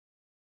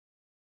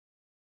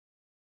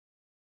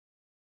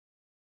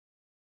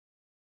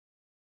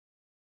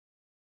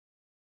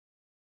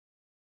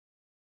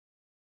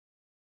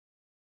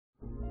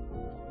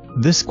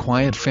This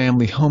quiet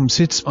family home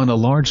sits on a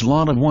large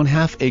lot of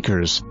 1/2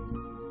 acres.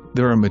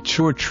 There are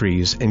mature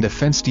trees and a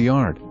fenced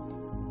yard.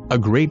 A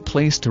great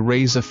place to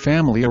raise a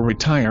family or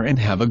retire and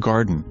have a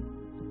garden.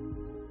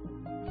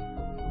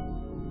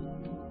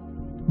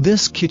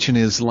 This kitchen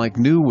is like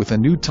new with a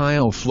new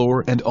tile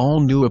floor and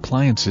all new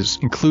appliances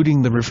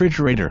including the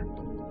refrigerator.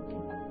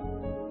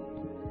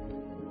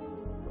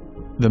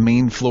 The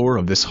main floor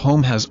of this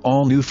home has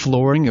all new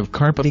flooring of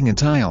carpeting and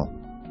tile.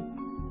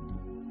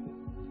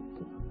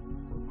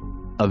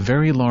 A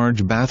very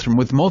large bathroom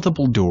with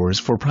multiple doors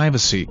for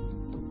privacy.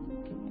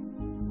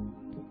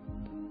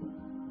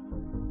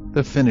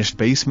 The finished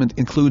basement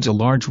includes a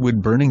large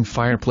wood-burning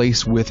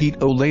fireplace with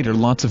heat-o-later,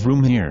 lots of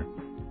room here.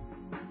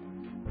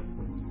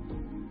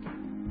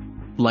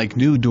 Like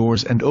new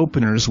doors and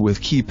openers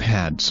with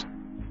keypads.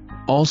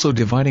 Also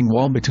dividing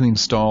wall between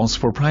stalls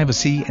for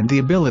privacy and the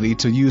ability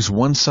to use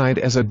one side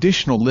as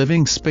additional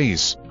living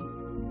space.